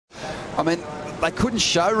I mean, they couldn't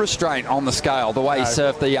show restraint on the scale the way he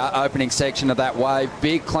surfed the opening section of that wave.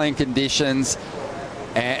 Big, clean conditions,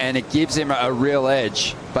 and it gives him a real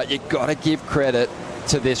edge. But you've got to give credit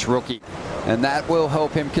to this rookie, and that will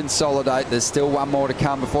help him consolidate. There's still one more to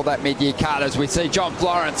come before that mid-year cut, as we see John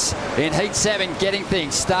Florence in Heat 7 getting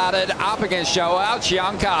things started up against João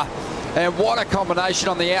Chianca. And what a combination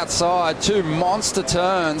on the outside. Two monster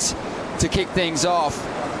turns to kick things off.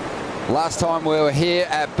 Last time we were here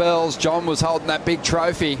at Bells, John was holding that big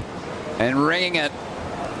trophy and ringing it.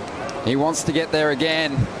 He wants to get there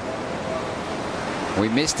again. We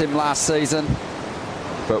missed him last season,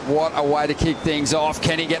 but what a way to kick things off.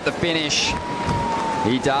 Can he get the finish?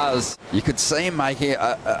 He does. You could see him making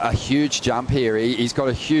a huge jump here. He's got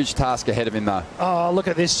a huge task ahead of him, though. Oh, look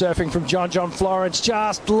at this surfing from John John Florence,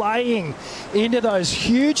 just laying into those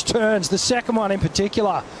huge turns. The second one in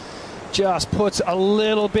particular just puts a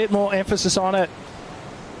little bit more emphasis on it.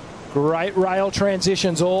 Great rail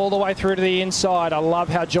transitions all the way through to the inside. I love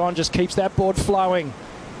how John just keeps that board flowing.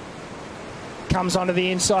 Comes onto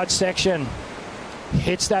the inside section.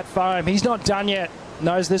 Hits that foam. He's not done yet.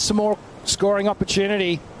 Knows there's some more scoring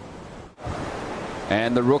opportunity.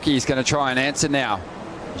 And the rookie is going to try and answer now.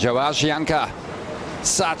 João Chianca.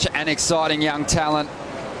 Such an exciting young talent.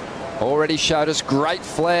 Already showed us great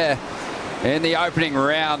flair in the opening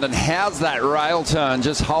round, and how's that rail turn?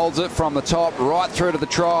 Just holds it from the top right through to the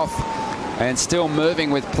trough, and still moving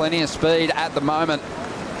with plenty of speed at the moment.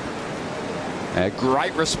 A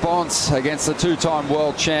great response against the two-time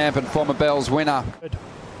world champ and former Bells winner.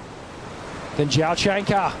 Then João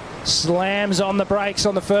Chianca slams on the brakes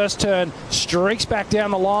on the first turn, streaks back down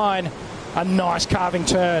the line. A nice carving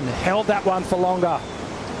turn, held that one for longer.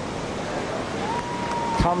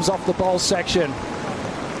 Comes off the bowl section.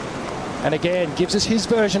 And again, gives us his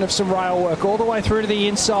version of some rail work all the way through to the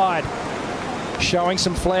inside. Showing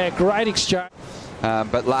some flair. Great exchange.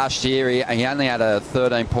 But last year, he only had a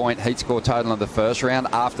 13-point heat score total in the first round.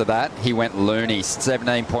 After that, he went loony.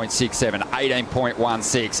 17.67,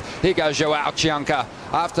 18.16. Here goes João Chianca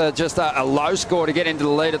after just a low score to get into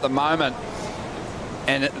the lead at the moment.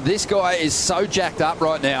 And this guy is so jacked up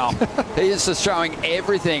right now. He is just throwing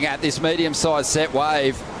everything at this medium-sized set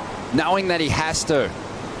wave, knowing that he has to.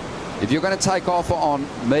 If you're going to take off on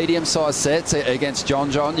medium-sized sets against John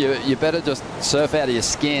John, you better just surf out of your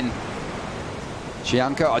skin.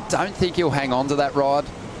 Chianca, I don't think he'll hang on to that ride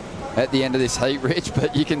at the end of this heat, Rich,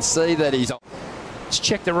 but you can see that he's... Let's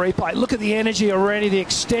check the replay. Look at the energy already, the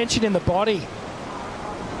extension in the body.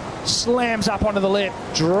 Slams up onto the lip,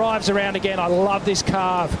 drives around again. I love this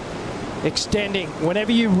carve. Extending.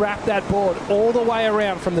 Whenever you wrap that board all the way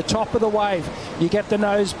around from the top of the wave, you get the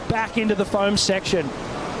nose back into the foam section.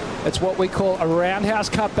 It's what we call a roundhouse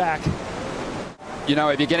cutback. You know,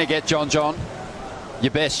 if you're going to get John John,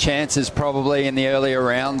 your best chance is probably in the earlier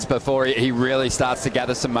rounds before he really starts to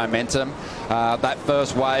gather some momentum. That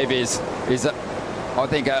first wave is I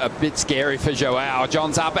think, a bit scary for João.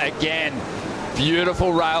 John's up again.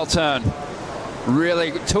 Beautiful rail turn.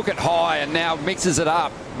 Really took it high and now mixes it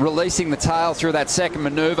up, releasing the tail through that second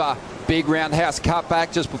maneuver. Big roundhouse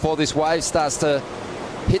cutback just before this wave starts to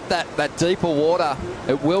hit that deeper water.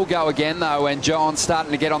 It will go again though, and John's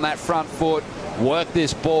starting to get on that front foot, work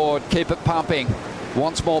this board, keep it pumping.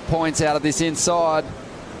 Wants more points out of this inside,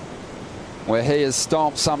 where he has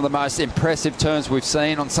stomped some of the most impressive turns we've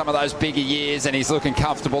seen on some of those bigger years, and he's looking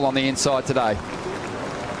comfortable on the inside today.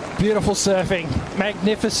 Beautiful surfing,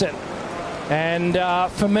 magnificent. And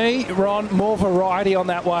for me, Ron, more variety on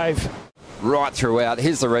that wave. Right throughout.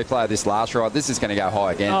 Here's the replay of this last ride. This is going to go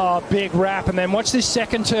high again. Oh, big wrap. And then watch this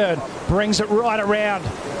second turn. Brings it right around.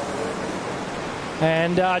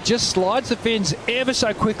 And just slides the fins ever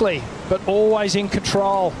so quickly, but always in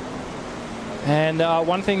control. And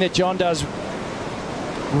one thing that John does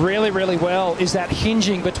really, really well is that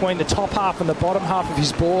hinging between the top half and the bottom half of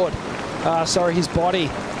his board. His body.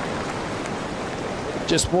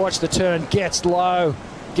 Just watch the turn. Gets low.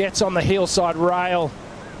 Gets on the heel side rail.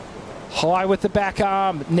 High with the back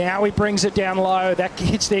arm. Now he brings it down low. That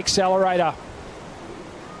hits the accelerator.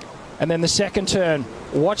 And then the second turn.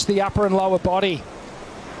 Watch the upper and lower body.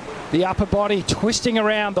 The upper body twisting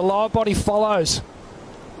around. The lower body follows.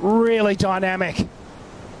 Really dynamic.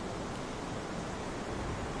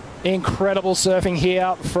 Incredible surfing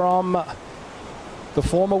here from the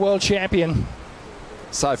former world champion.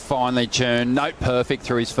 So finely tuned. Note perfect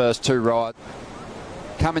through his first two rides.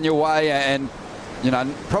 Coming your way, and you know,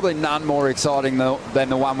 probably none more exciting than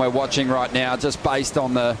the one we're watching right now, just based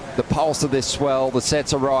on the pulse of this swell, the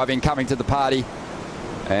sets arriving, coming to the party.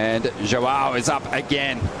 And João is up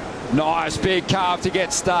again. Nice big carve to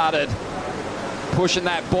get started. pushing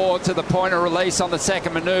that board to the point of release on the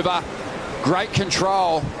second manoeuvre. Great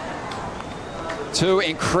control. Two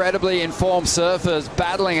incredibly informed surfers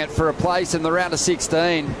battling it for a place in the round of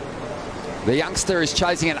 16. The youngster is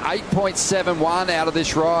chasing an 8.71 out of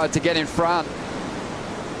this ride to get in front.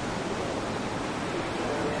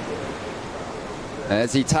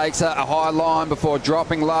 As he takes a high line before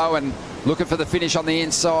dropping low and looking for the finish on the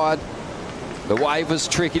inside. The wave was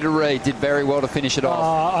tricky to read, did very well to finish it off.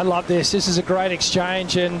 Oh, I love this. This is a great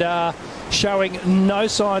exchange and showing no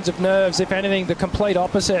signs of nerves. If anything, the complete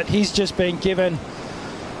opposite. He's just been given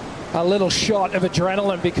a little shot of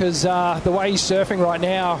adrenaline because the way he's surfing right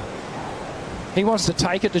now, he wants to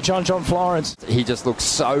take it to John John Florence. He just looks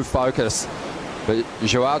so focused. But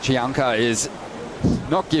João Chianca is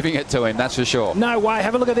not giving it to him, that's for sure. No way.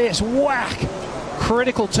 Have a look at this. Whack.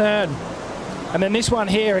 Critical turn. And then this one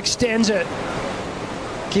here extends it.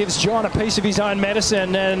 Gives John a piece of his own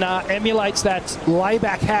medicine and emulates that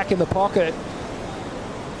layback hack in the pocket.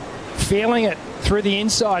 Feeling it through the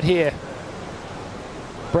inside here.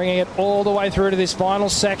 Bringing it all the way through to this final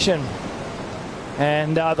section.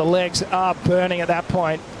 And the legs are burning at that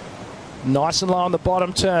point. Nice and low on the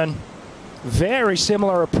bottom turn. Very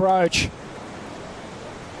similar approach.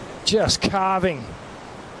 Just carving.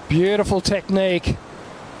 Beautiful technique.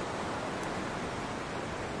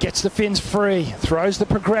 Gets the fins free, throws the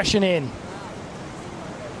progression in.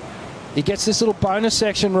 He gets this little bonus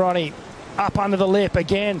section, Ronnie, up under the lip.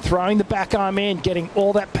 Again, throwing the back arm in, getting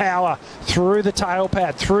all that power through the tail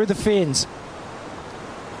pad, through the fins.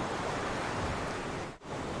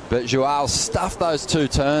 But João stuffed those two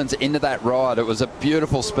turns into that ride. It was a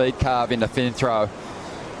beautiful speed carve into fin throw.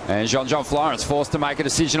 And John John Florence forced to make a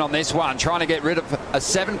decision on this one, trying to get rid of a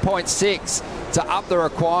 7.6 to up the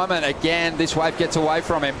requirement. Again, this wave gets away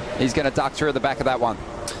from him. He's going to duck through the back of that one.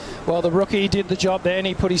 Well, the rookie did the job then.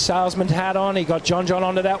 He put his salesman hat on. He got John John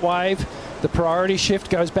onto that wave. The priority shift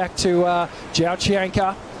goes back to João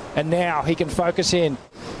Chianca, and now he can focus in.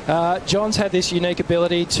 John's had this unique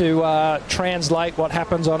ability to translate what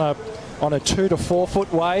happens on a 2 to 4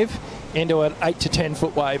 foot wave into an 8 to 10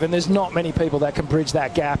 foot wave, and there's not many people that can bridge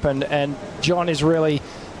that gap, and John is really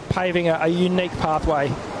paving a unique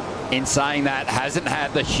pathway. In saying that, hasn't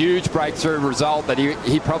had the huge breakthrough result that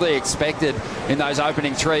he probably expected in those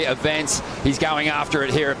opening 3 events. He's going after it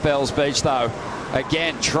here at Bells Beach though.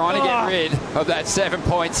 Again, trying to get rid of that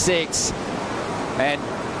 7.6 and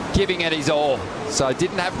giving it his all. So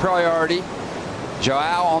didn't have priority.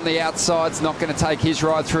 João on the outside's not going to take his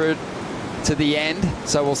ride through to the end,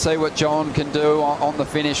 so we'll see what John can do on the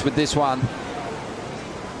finish with this one.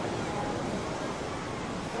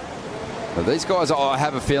 But these guys, I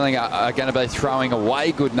have a feeling, are going to be throwing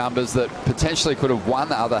away good numbers that potentially could have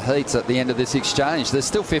won other heats at the end of this exchange. There's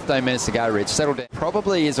still 15 minutes to go, Rich. Settle down.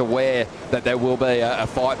 Probably is aware that there will be a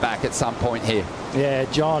fight back at some point here. Yeah,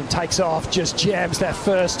 John takes off, just jams that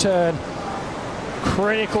first turn.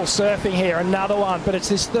 Critical surfing here, another one, but it's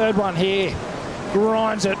this third one here.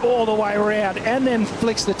 Grinds it all the way around and then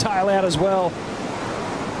flicks the tail out as well.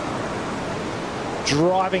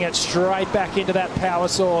 Driving it straight back into that power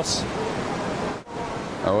source.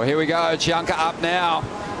 Oh, here we go. Chianca up now.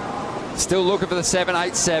 Still looking for the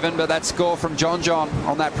 7.87, but that score from John John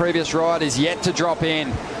on that previous ride is yet to drop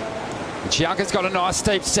in. Chianca's got a nice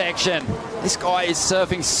steep section. This guy is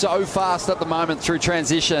surfing so fast at the moment through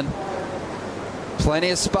transition.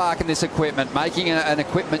 Plenty of spark in this equipment, making an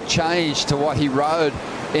equipment change to what he rode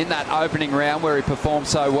in that opening round where he performed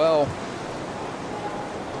so well.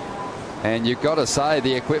 And you've got to say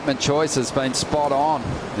the equipment choice has been spot on.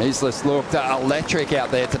 He's just looked electric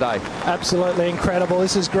out there today. Absolutely incredible.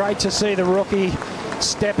 This is great to see the rookie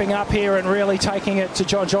stepping up here and really taking it to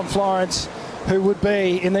John John Florence, who would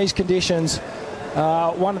be, in these conditions,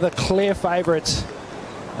 one of the clear favourites.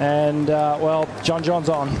 And, well, John John's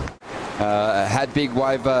on. Had big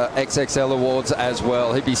wave XXL awards as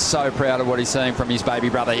well. He'd be so proud of what he's seeing from his baby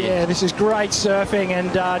brother here. Yeah, this is great surfing,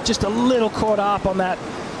 and just a little caught up on that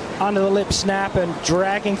under the lip snap and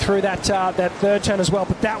dragging through that that third turn as well.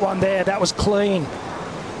 But that one there, that was clean.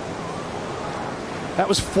 That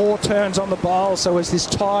was 4 turns on the bowl. So as this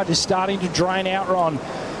tide is starting to drain out, Ron,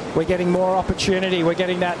 we're getting more opportunity. We're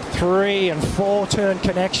getting that 3 and 4 turn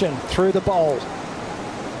connection through the bowl.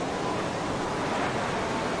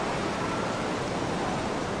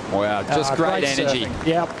 Wow, just great energy. Surfing.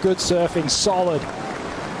 Yep, good surfing, solid,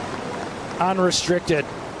 unrestricted.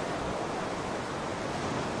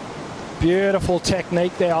 Beautiful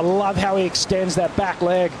technique there. I love how he extends that back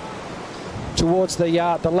leg towards the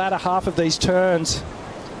latter half of these turns.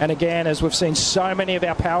 And again, as we've seen so many of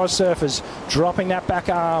our power surfers dropping that back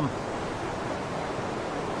arm.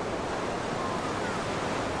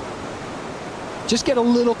 just get a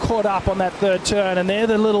little caught up on that third turn, and they're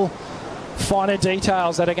the little finer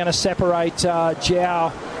details that are going to separate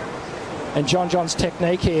João and John John's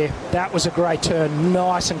technique here. That was a great turn,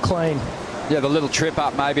 nice and clean. Yeah, the little trip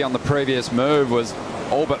up maybe on the previous move was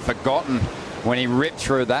all but forgotten when he ripped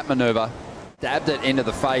through that manoeuvre. Dabbed it into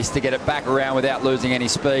the face to get it back around without losing any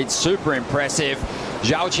speed. Super impressive.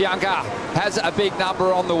 João Chianca has a big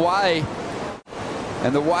number on the way.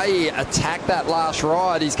 And the way he attacked that last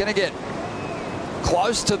ride, he's going to get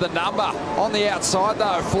close to the number. On the outside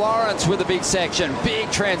though, Florence with a big section.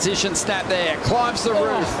 Big transition snap there. Climbs the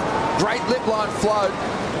roof. Great lip line float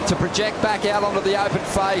to project back out onto the open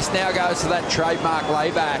face. Now goes to that trademark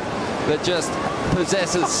layback that just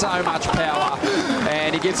possesses so much power,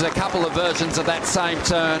 and he gives it a couple of versions of that same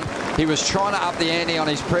turn. He was trying to up the ante on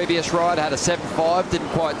his previous ride, had a 7.5, didn't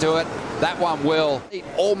quite do it. That one will. He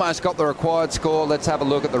almost got the required score. Let's have a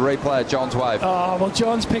look at the replay of John's wave. Oh, well,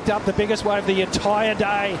 John's picked up the biggest wave the entire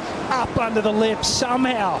day, up under the lip,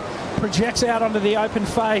 somehow projects out onto the open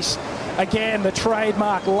face. Again, the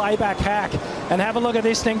trademark layback hack. And have a look at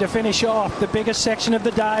this thing to finish off, the biggest section of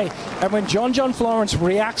the day. And when John John Florence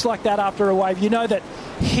reacts like that after a wave, you know that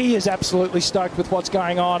he is absolutely stoked with what's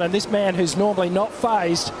going on. And this man who's normally not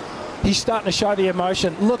phased, he's starting to show the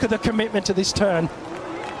emotion. Look at the commitment to this turn.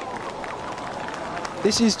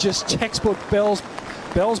 This is just textbook Bell's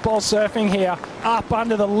ball surfing here. Up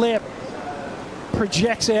under the lip,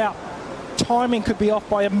 projects out. Timing could be off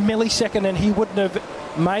by a millisecond and he wouldn't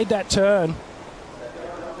have made that turn.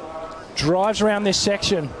 Drives around this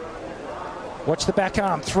section. Watch the back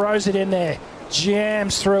arm, throws it in there,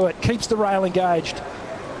 jams through it, keeps the rail engaged.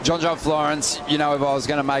 John John Florence, you know, if I was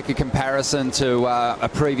going to make a comparison to a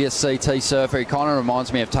previous CT surfer, he kind of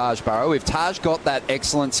reminds me of Taj Burrow. If Taj got that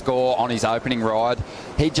excellent score on his opening ride,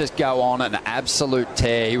 he'd just go on an absolute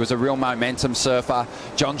tear. He was a real momentum surfer.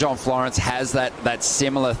 John John Florence has that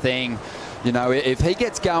similar thing. You know, if he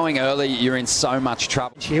gets going early, you're in so much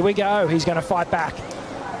trouble. Here we go. He's going to fight back.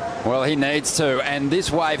 Well, he needs to, and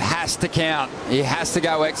this wave has to count. He has to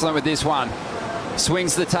go excellent with this one.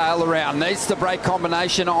 Swings the tail around, needs the brake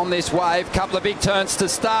combination on this wave. Couple of big turns to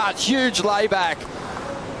start, huge layback.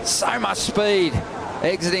 So much speed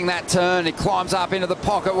exiting that turn. He climbs up into the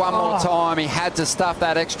pocket one more time. He had to stuff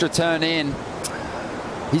that extra turn in.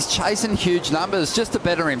 He's chasing huge numbers just to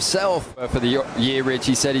better himself. For the year, Rich,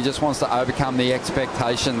 he said he just wants to overcome the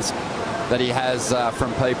expectations that he has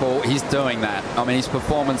from people. He's doing that. I mean, his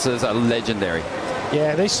performances are legendary.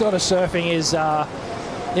 Yeah, this sort of surfing is,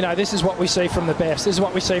 you know, this is what we see from the best. This is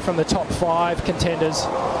what we see from the top 5 contenders.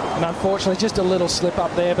 And unfortunately, just a little slip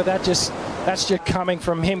up there, but that's just coming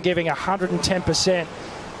from him giving 110%.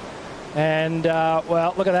 And,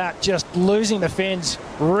 well, look at that, just losing the fins,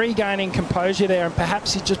 regaining composure there, and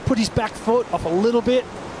perhaps he just put his back foot off a little bit.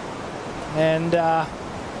 And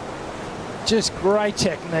just great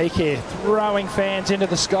technique here, throwing fans into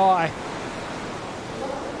the sky.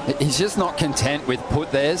 He's just not content with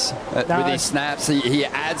put theirs, with his snaps. He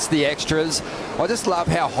adds the extras. I just love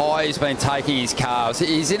how high he's been taking his calves.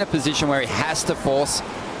 He's in a position where he has to force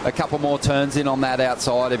a couple more turns in on that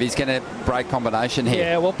outside if he's going to break combination here.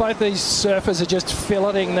 Yeah, well, both these surfers are just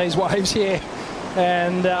filleting these waves here.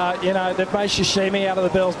 And, you know, they've made sashimi out of the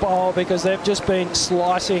Bell's bowl because they've just been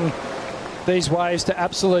slicing these waves to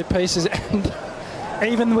absolute pieces. And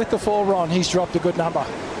even with the 4-ron, he's dropped a good number.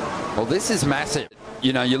 Well, this is massive.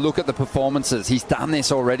 You know, you look at the performances. He's done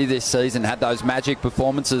this already this season, had those magic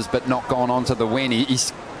performances, but not gone on to the win.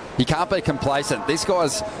 He can't be complacent. This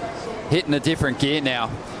guy's hitting a different gear now.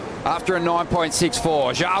 After a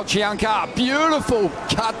 9.64, João Chianca, beautiful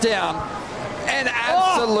cut down and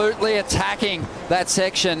absolutely attacking that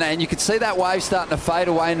section. And you could see that wave starting to fade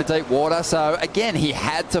away into deep water. So, again, he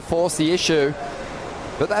had to force the issue.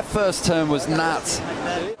 But that first turn was nuts.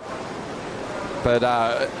 But,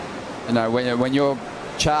 you know, when your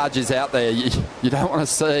charge is out there, you don't want to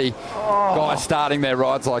see guys starting their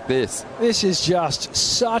rides like this. This is just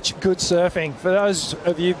such good surfing. For those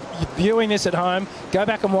of you viewing this at home, go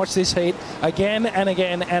back and watch this heat again and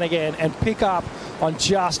again and again and pick up on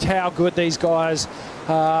just how good these guys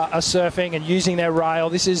are surfing and using their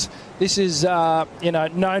rail. This is you know,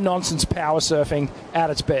 no-nonsense power surfing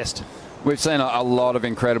at its best. We've seen a lot of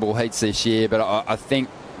incredible heats this year, but I think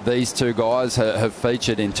these two guys have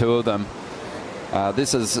featured in 2 of them.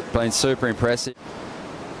 This has been super impressive.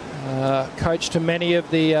 Coach to many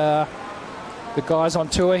of the guys on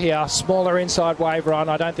tour here. Smaller inside wave run.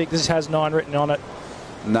 I don't think this has 9 written on it.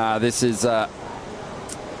 No, this is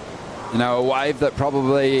You know, a wave that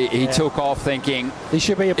probably he took off thinking... He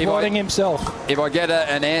should be applauding himself. If I get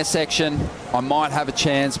an air section, I might have a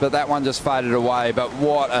chance, but that one just faded away. But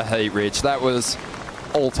what a heat, Rich. That was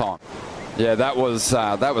all time. Yeah, that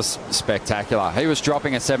was spectacular. He was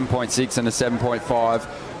dropping a 7.6 and a 7.5.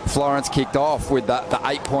 Florence kicked off with the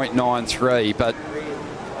 8.93. But,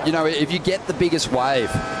 you know, if you get the biggest wave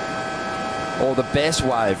or the best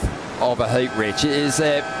wave of a heat, Rich, is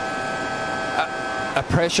there a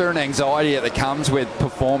pressure and anxiety that comes with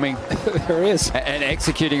performing there is, and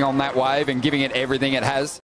executing on that wave and giving it everything it has?